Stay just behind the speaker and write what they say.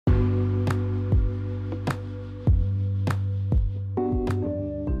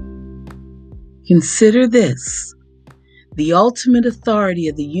Consider this. The ultimate authority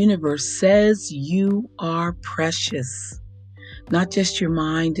of the universe says you are precious. Not just your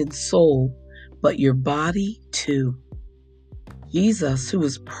mind and soul, but your body too. Jesus, who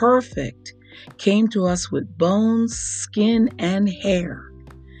is perfect, came to us with bones, skin, and hair.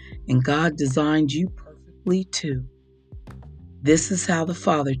 And God designed you perfectly too. This is how the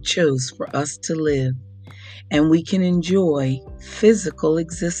Father chose for us to live, and we can enjoy physical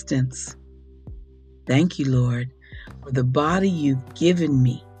existence. Thank you, Lord, for the body you've given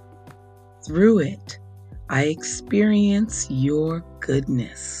me. Through it, I experience your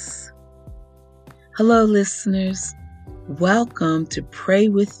goodness. Hello, listeners. Welcome to Pray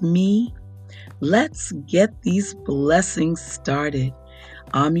With Me. Let's get these blessings started.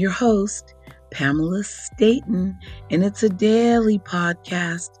 I'm your host, Pamela Staten, and it's a daily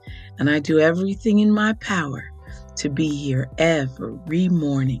podcast, and I do everything in my power to be here every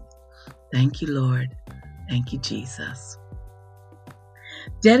morning. Thank you, Lord. Thank you, Jesus.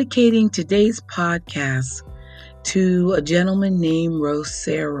 Dedicating today's podcast to a gentleman named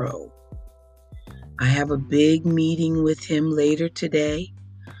Rosero. I have a big meeting with him later today,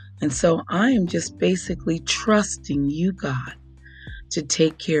 and so I am just basically trusting you, God, to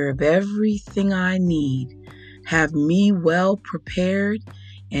take care of everything I need, have me well prepared,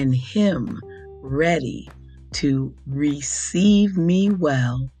 and him ready to receive me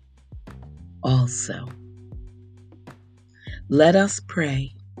well also. Let us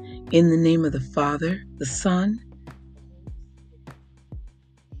pray in the name of the Father, the Son.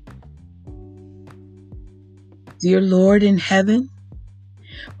 Dear Lord in heaven,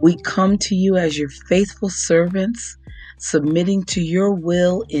 we come to you as your faithful servants, submitting to your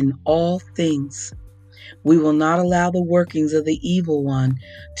will in all things. We will not allow the workings of the evil one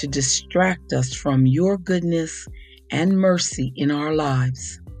to distract us from your goodness and mercy in our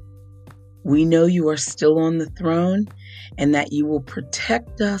lives. We know you are still on the throne and that you will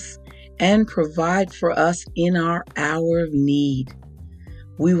protect us and provide for us in our hour of need.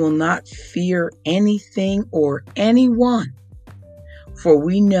 We will not fear anything or anyone, for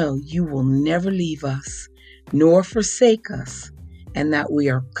we know you will never leave us nor forsake us, and that we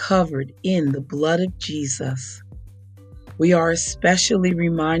are covered in the blood of Jesus. We are especially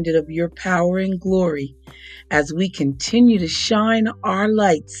reminded of your power and glory as we continue to shine our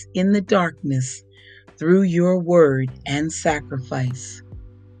lights in the darkness through your word and sacrifice.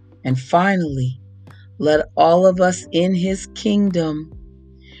 And finally, let all of us in his kingdom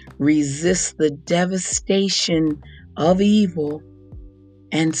resist the devastation of evil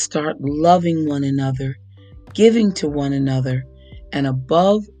and start loving one another, giving to one another, and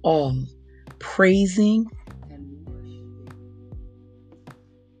above all, praising and worshiping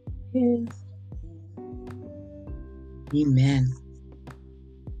his. Amen.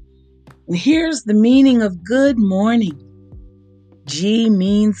 And here's the meaning of good morning. G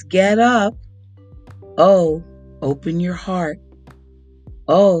means get up. O, open your heart.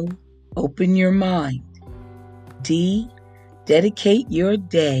 O, open your mind. D, dedicate your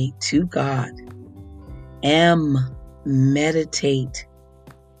day to God. M, meditate.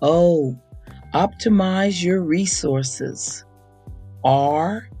 O, optimize your resources.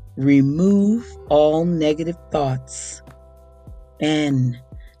 R, remove all negative thoughts. N,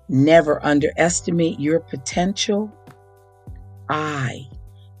 never underestimate your potential. I,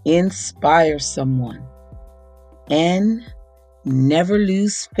 inspire someone. N, never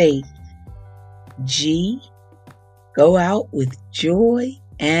lose faith. G, go out with joy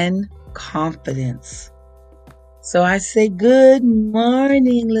and confidence. So I say good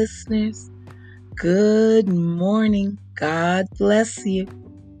morning, listeners. Good morning. God bless you.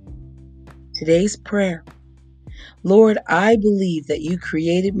 Today's prayer. Lord, I believe that you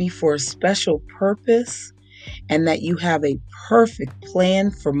created me for a special purpose and that you have a perfect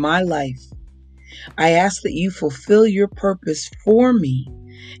plan for my life. I ask that you fulfill your purpose for me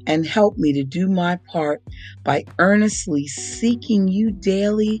and help me to do my part by earnestly seeking you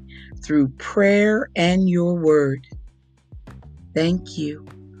daily through prayer and your word. Thank you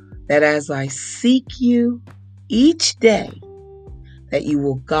that as I seek you each day, that you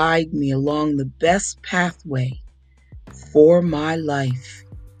will guide me along the best pathway for my life.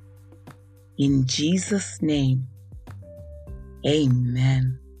 In Jesus' name,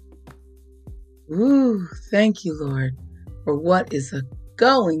 amen. Ooh, thank you, Lord, for what is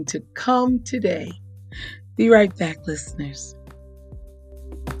going to come today. Be right back, listeners.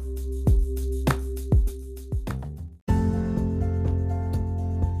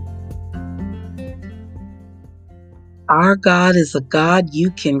 Our God is a God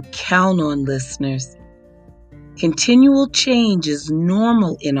you can count on, listeners. Continual change is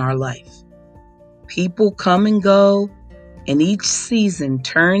normal in our life. People come and go, and each season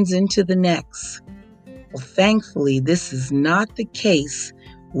turns into the next. Well, thankfully, this is not the case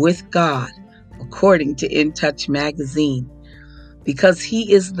with God, according to In Touch magazine, because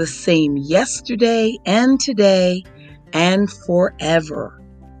He is the same yesterday and today and forever.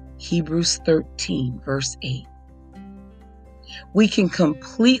 Hebrews 13, verse 8. We can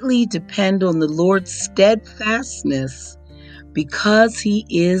completely depend on the Lord's steadfastness because He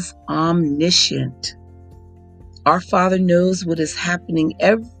is omniscient. Our Father knows what is happening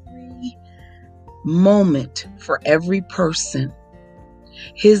every moment for every person.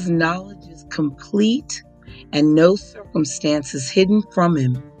 His knowledge is complete and no circumstance is hidden from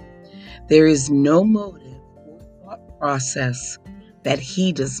Him. There is no motive or thought process that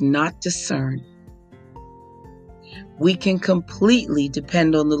He does not discern. We can completely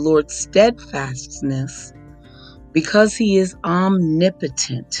depend on the Lord's steadfastness because He is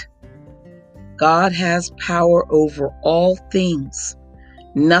omnipotent. God has power over all things.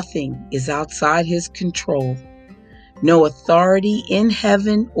 Nothing is outside His control. No authority in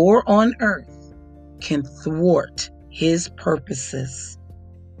heaven or on earth can thwart His purposes.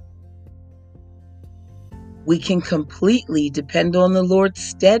 We can completely depend on the Lord's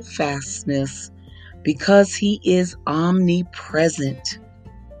steadfastness because He is omnipresent.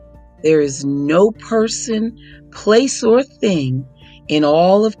 There is no person, place, or thing in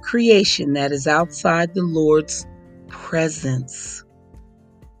all of creation that is outside the Lord's presence.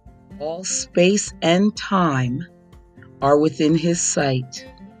 All space and time are within His sight.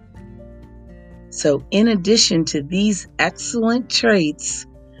 So, in addition to these excellent traits,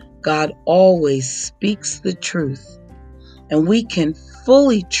 God always speaks the truth, and we can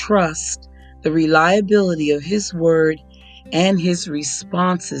fully trust the reliability of His word and His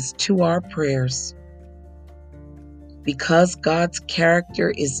responses to our prayers. Because God's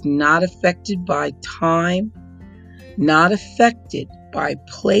character is not affected by time, not affected by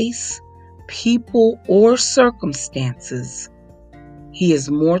place, people, or circumstances, He is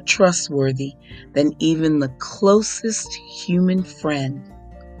more trustworthy than even the closest human friend.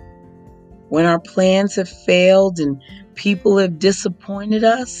 When our plans have failed and people have disappointed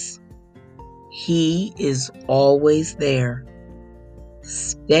us, He is always there,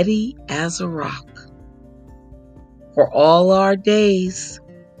 steady as a rock. For all our days,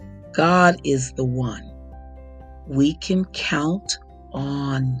 God is the one we can count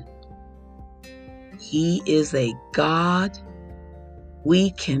on. He is a God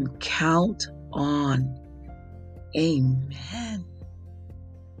we can count on. Amen.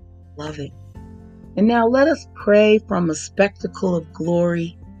 Love it. And now let us pray from a spectacle of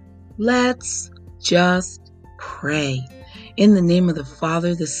glory. Let's just pray. In the name of the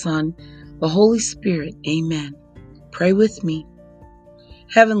Father, the Son, the Holy Spirit. Amen. Pray with me.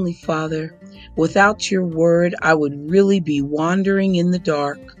 Heavenly Father, without your word, I would really be wandering in the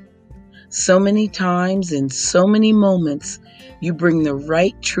dark. So many times in so many moments, you bring the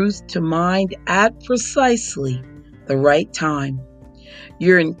right truth to mind at precisely the right time.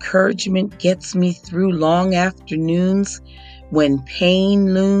 Your encouragement gets me through long afternoons when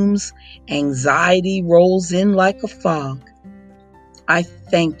pain looms, anxiety rolls in like a fog. I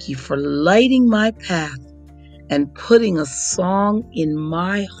thank you for lighting my path and putting a song in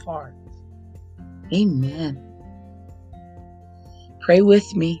my heart. Amen. Pray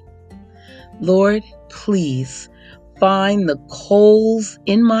with me. Lord, please find the coals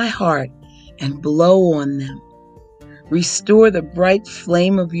in my heart and blow on them. Restore the bright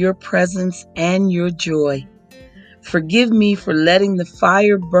flame of your presence and your joy. Forgive me for letting the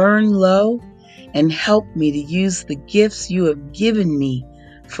fire burn low, and help me to use the gifts you have given me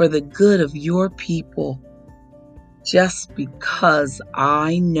for the good of your people, just because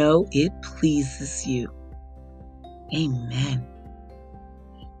I know it pleases you. Amen.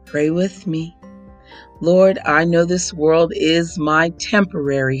 Pray with me. Lord, I know this world is my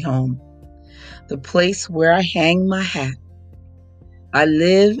temporary home, the place where I hang my hat. I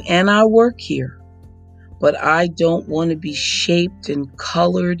live and I work here, but I don't want to be shaped and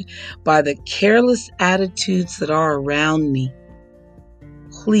colored by the careless attitudes that are around me.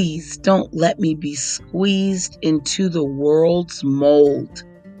 Please don't let me be squeezed into the world's mold.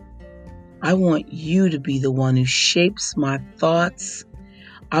 I want you to be the one who shapes my thoughts.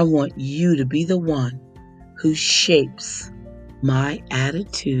 I want you to be the one who shapes my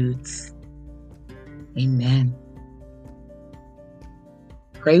attitudes. Amen.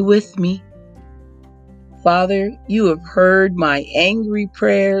 Pray with me. Father, you have heard my angry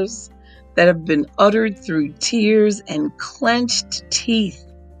prayers that have been uttered through tears and clenched teeth,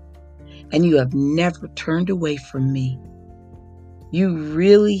 and you have never turned away from me. You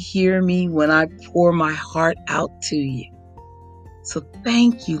really hear me when I pour my heart out to you. So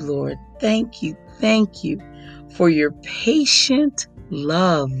thank you, Lord. Thank you for your patient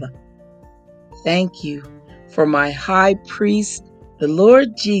love. Thank you for my high priest, the Lord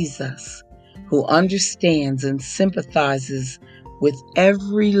Jesus, who understands and sympathizes with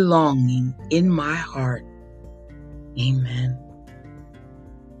every longing in my heart. Amen.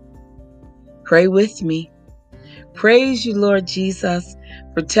 Pray with me. Praise you, Lord Jesus,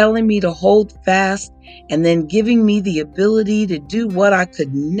 for telling me to hold fast and then giving me the ability to do what I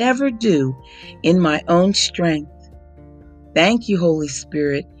could never do in my own strength. Thank you, Holy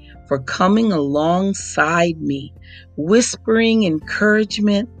Spirit, for coming alongside me, whispering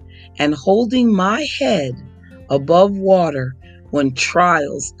encouragement and holding my head above water when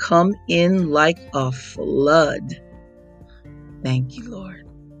trials come in like a flood. Thank you, Lord.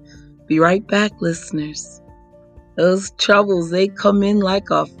 Be right back, listeners. Those troubles, they come in like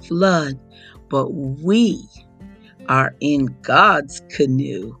a flood, but we are in God's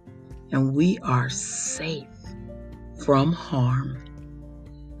canoe and we are safe from harm.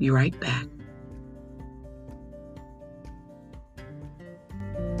 Be right back.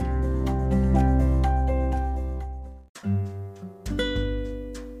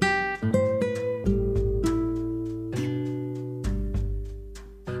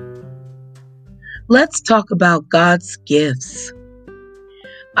 Let's talk about God's gifts.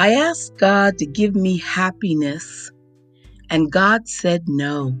 I asked God to give me happiness, and God said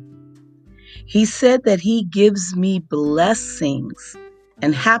no. He said that He gives me blessings,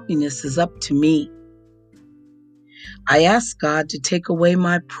 and happiness is up to me. I asked God to take away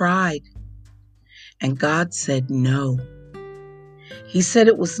my pride, and God said no. He said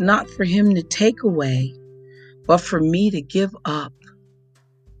it was not for Him to take away, but for me to give up.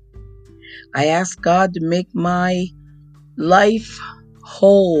 I asked God to make my life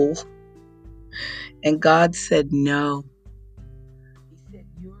whole, and God said no. He said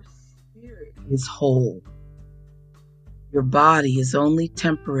your spirit is whole. Your body is only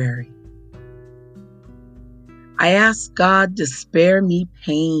temporary. I asked God to spare me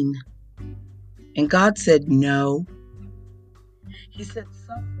pain, and God said no. He said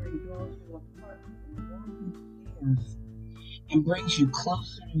suffering draws you apart from warm hands and brings you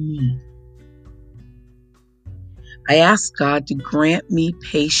closer to me. I asked God to grant me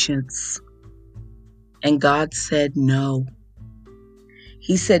patience, and God said no.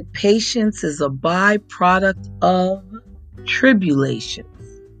 He said patience is a byproduct of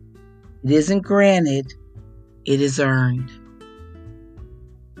tribulations. It isn't granted, it is earned.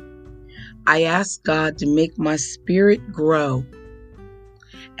 I asked God to make my spirit grow,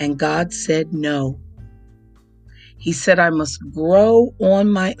 and God said no. He said I must grow on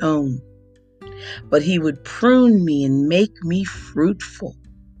my own, but He would prune me and make me fruitful.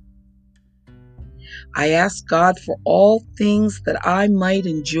 I asked God for all things that I might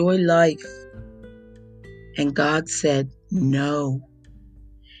enjoy life, and God said no.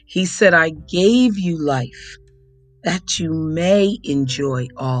 He said, I gave you life that you may enjoy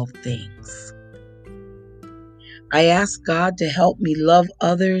all things. I asked God to help me love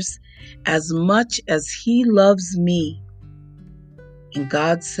others as much as He loves me. And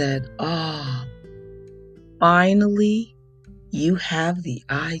God said, finally, you have the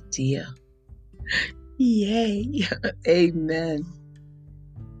idea. Yay. Amen.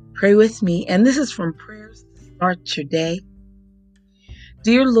 Pray with me. And this is from Prayers to Start Your Day.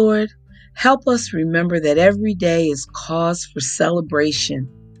 Dear Lord, help us remember that every day is cause for celebration.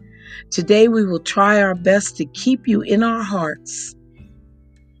 Today we will try our best to keep you in our hearts.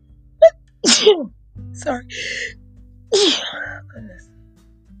 Sorry. Goodness.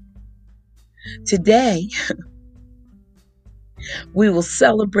 Today, we will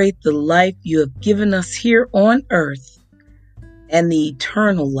celebrate the life you have given us here on earth and the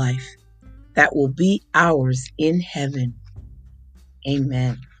eternal life that will be ours in heaven.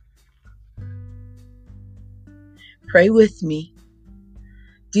 Amen. Pray with me.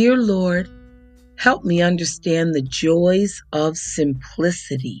 Dear Lord, help me understand the joys of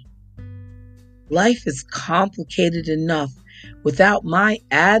simplicity. Life is complicated enough without my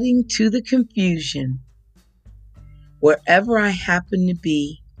adding to the confusion. Wherever I happen to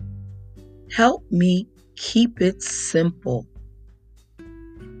be, help me keep it simple.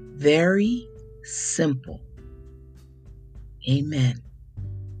 Very simple. Amen.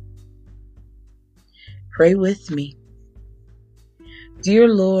 Pray with me. Dear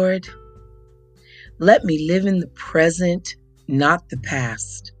Lord, let me live in the present, not the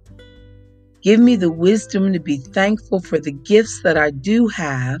past. Give me the wisdom to be thankful for the gifts that I do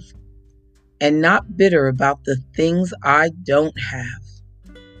have and not bitter about the things I don't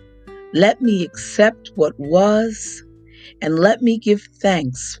have. Let me accept what was, and let me give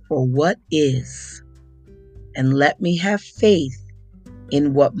thanks for what is, and let me have faith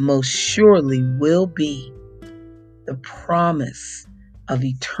in what most surely will be, the promise of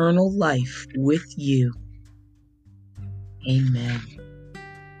eternal life with you. Amen.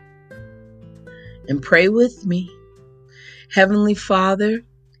 And pray with me. Heavenly Father,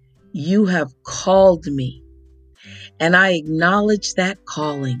 you have called me, and I acknowledge that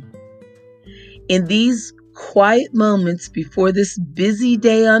calling. In these quiet moments before this busy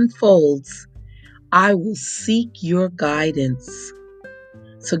day unfolds, I will seek your guidance.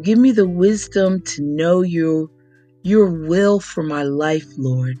 So give me the wisdom to know your will for my life,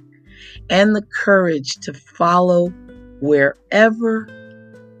 Lord, and the courage to follow wherever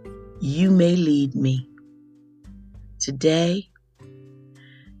you may lead me. Today,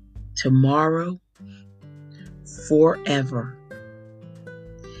 tomorrow, forever.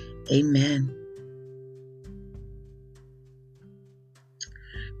 Amen.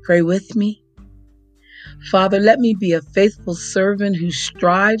 Pray with me. Father, let me be a faithful servant who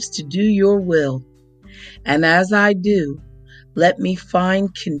strives to do your will. And as I do, let me find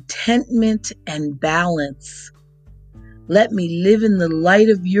contentment and balance. Let me live in the light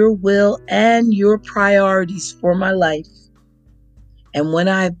of your will and your priorities for my life. And when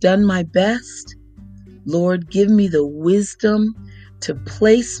I have done my best, Lord, give me the wisdom to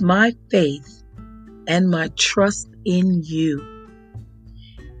place my faith and my trust in you.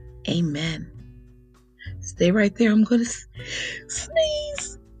 Amen. Stay right there. I'm going to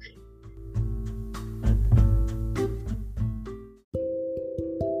sneeze.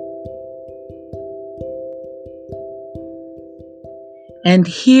 And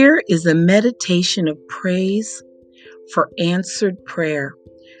here is a meditation of praise for answered prayer,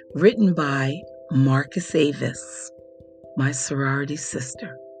 written by Marcus Avis, my sorority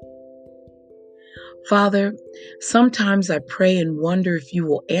sister. Father, sometimes I pray and wonder if you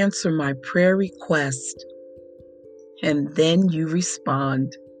will answer my prayer request, and then you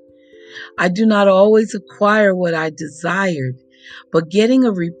respond. I do not always acquire what I desired, but getting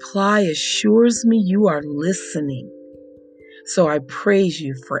a reply assures me you are listening. So I praise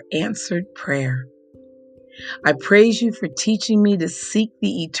you for answered prayer. I praise you for teaching me to seek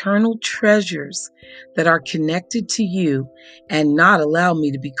the eternal treasures that are connected to you and not allow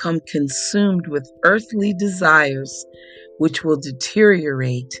me to become consumed with earthly desires, which will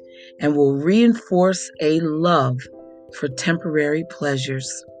deteriorate and will reinforce a love for temporary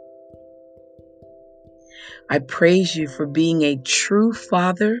pleasures. I praise you for being a true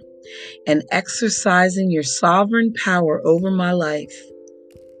Father and exercising your sovereign power over my life.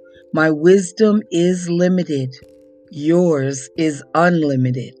 My wisdom is limited. Yours is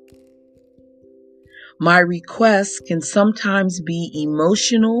unlimited. My requests can sometimes be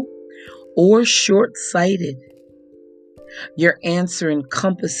emotional or short-sighted. Your answer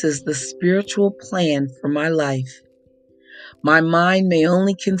encompasses the spiritual plan for my life. My mind may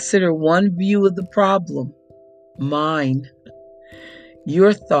only consider one view of the problem, mine.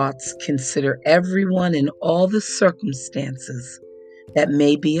 Your thoughts consider everyone and all the circumstances that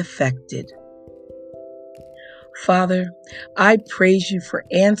may be affected. Father, I praise you for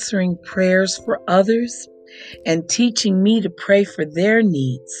answering prayers for others and teaching me to pray for their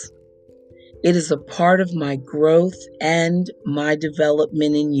needs. It is a part of my growth and my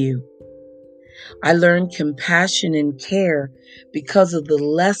development in you. I learn compassion and care because of the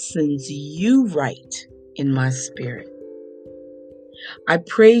lessons you write in my spirit. I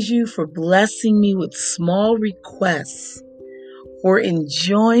praise you for blessing me with small requests, for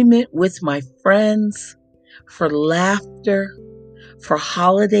enjoyment with my friends, for laughter, for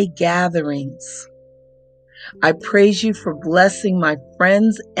holiday gatherings. I praise you for blessing my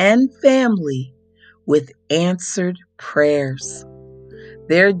friends and family with answered prayers.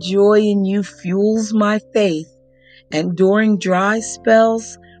 Their joy in you fuels my faith, and during dry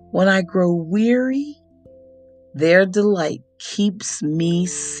spells, when I grow weary, their delight keeps me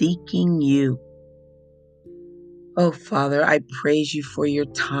seeking you. Oh, Father, I praise you for your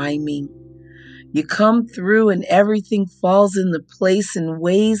timing. You come through and everything falls into place in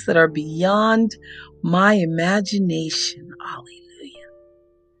ways that are beyond my imagination. Hallelujah.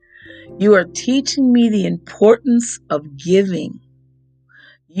 You are teaching me the importance of giving.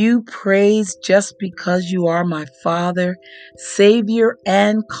 You praise just because you are my Father, Savior,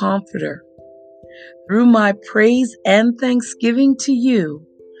 and Comforter. Through my praise and thanksgiving to you,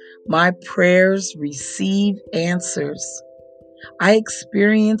 my prayers receive answers. I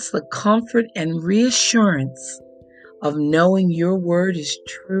experience the comfort and reassurance of knowing your word is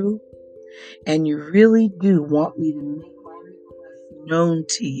true and you really do want me to make my request known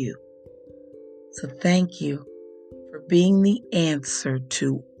to you. So thank you for being the answer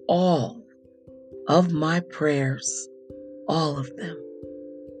to all of my prayers, all of them.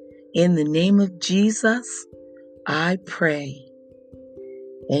 In the name of Jesus, I pray.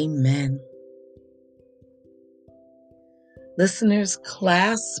 Amen. Listeners,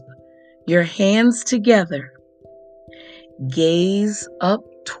 clasp your hands together. Gaze up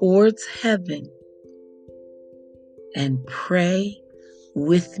towards heaven and pray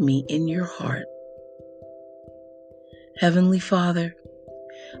with me in your heart. Heavenly Father,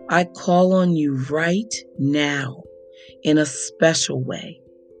 I call on you right now in a special way.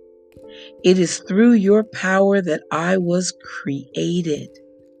 It is through your power that I was created.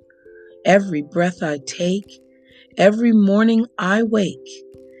 Every breath I take, every morning I wake,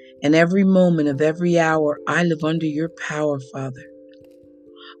 and every moment of every hour I live under your power, Father.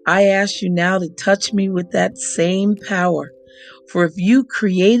 I ask you now to touch me with that same power, for if you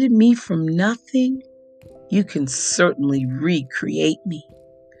created me from nothing, you can certainly recreate me.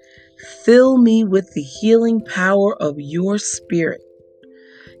 Fill me with the healing power of your Spirit.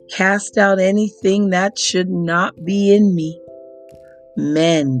 Cast out anything that should not be in me.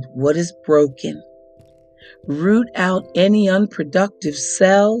 Mend what is broken. Root out any unproductive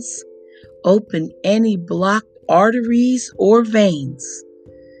cells. Open any blocked arteries or veins,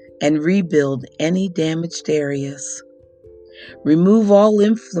 and rebuild any damaged areas. Remove all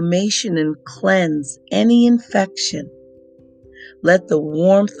inflammation and cleanse any infection. Let the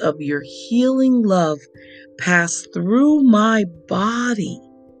warmth of your healing love pass through my body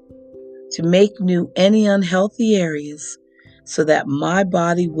to make new any unhealthy areas, so that my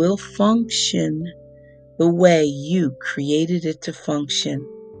body will function the way you created it to function.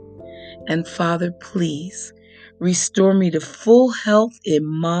 And Father, please restore me to full health in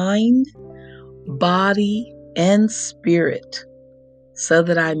mind, body, and spirit, so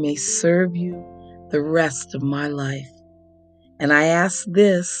that I may serve you the rest of my life. And I ask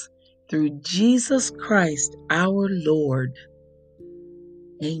this through Jesus Christ, our Lord.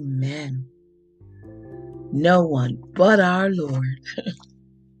 Amen. No one but our Lord.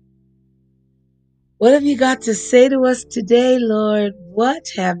 What have you got to say to us today, Lord? What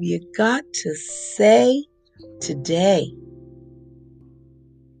have you got to say today?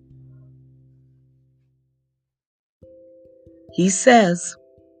 He says,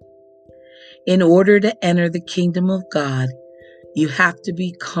 in order to enter the kingdom of God, you have to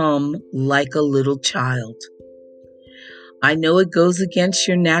become like a little child. I know it goes against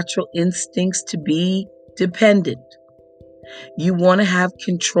your natural instincts to be dependent. You want to have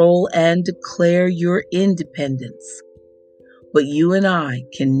control and declare your independence. But you and I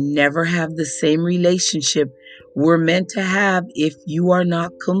can never have the same relationship we're meant to have if you are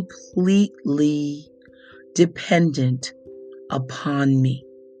not completely dependent upon me.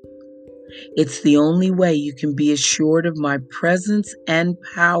 It's the only way you can be assured of my presence and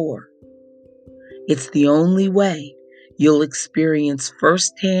power. It's the only way you'll experience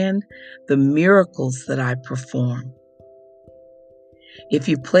firsthand the miracles that I perform. If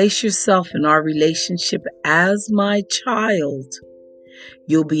you place yourself in our relationship as my child,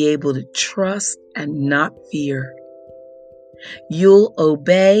 you'll be able to trust and not fear. You'll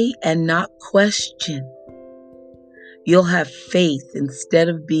obey and not question. You'll have faith instead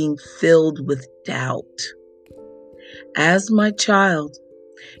of being filled with doubt. As my child,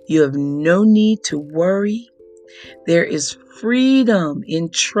 you have no need to worry. There is freedom in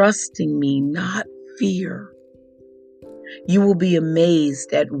trusting me, not fear. You will be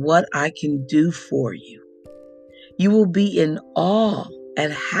amazed at what I can do for you. You will be in awe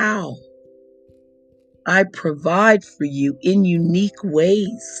at how I provide for you in unique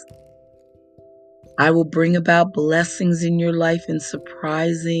ways. I will bring about blessings in your life in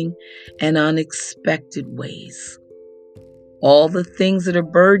surprising and unexpected ways. All the things that are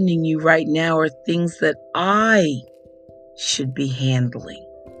burdening you right now are things that I should be handling.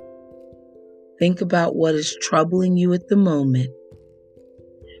 Think about what is troubling you at the moment.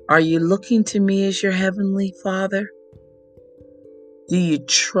 Are you looking to me as your heavenly Father? Do you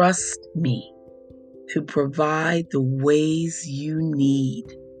trust me to provide the ways you need?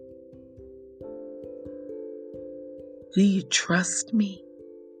 Do you trust me?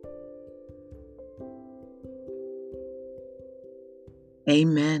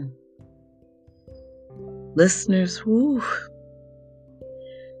 Amen. Listeners,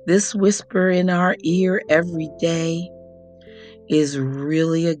 this whisper in our ear every day is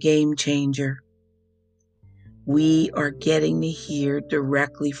really a game changer. We are getting to hear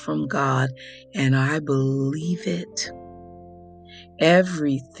directly from God, and I believe it.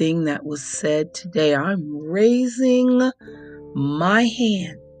 Everything that was said today, I'm raising my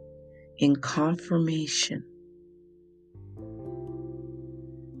hand in confirmation.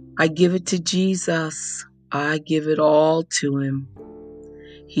 I give it to Jesus. I give it all to him.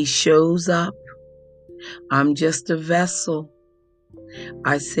 He shows up. I'm just a vessel.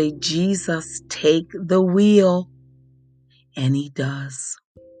 I say, Jesus, take the wheel. And he does.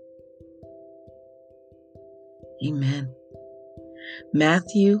 Amen.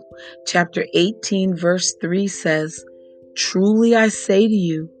 Matthew chapter 18 verse 3 says, truly I say to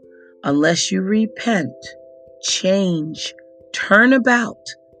you, unless you repent, change, turn about,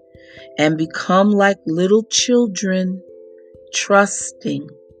 and become like little children, trusting,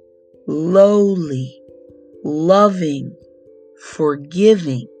 lowly, loving,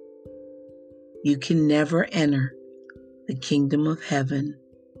 forgiving, you can never enter the kingdom of heaven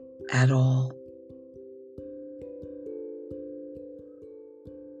at all.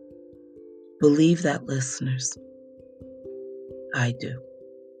 Believe that, listeners. I do.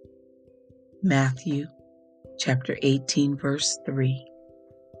 Matthew chapter 18 verse 3.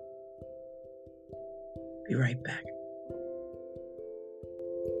 Be right back.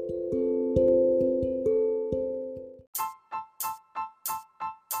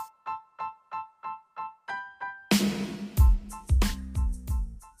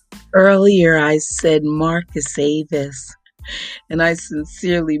 Earlier I said Marcus Avis, and I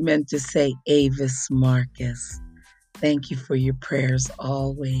sincerely meant to say Avis Marcus. Thank you for your prayers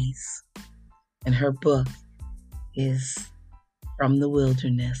always. And her book is From the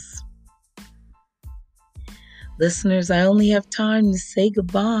Wilderness. Listeners, I only have time to say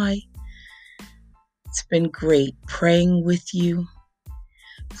goodbye. It's been great praying with you.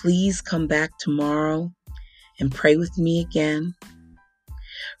 Please come back tomorrow and pray with me again.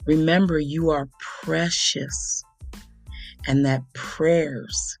 Remember, you are precious and that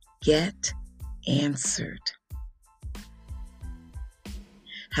prayers get answered.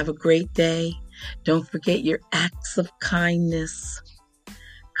 Have a great day. Don't forget your acts of kindness.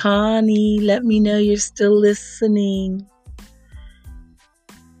 Connie, let me know you're still listening.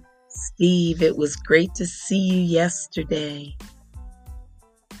 Steve, it was great to see you yesterday.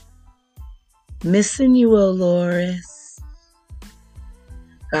 Missing you, Oloris.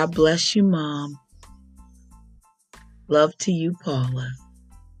 God bless you, Mom. Love to you, Paula.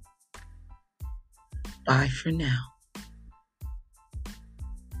 Bye for now.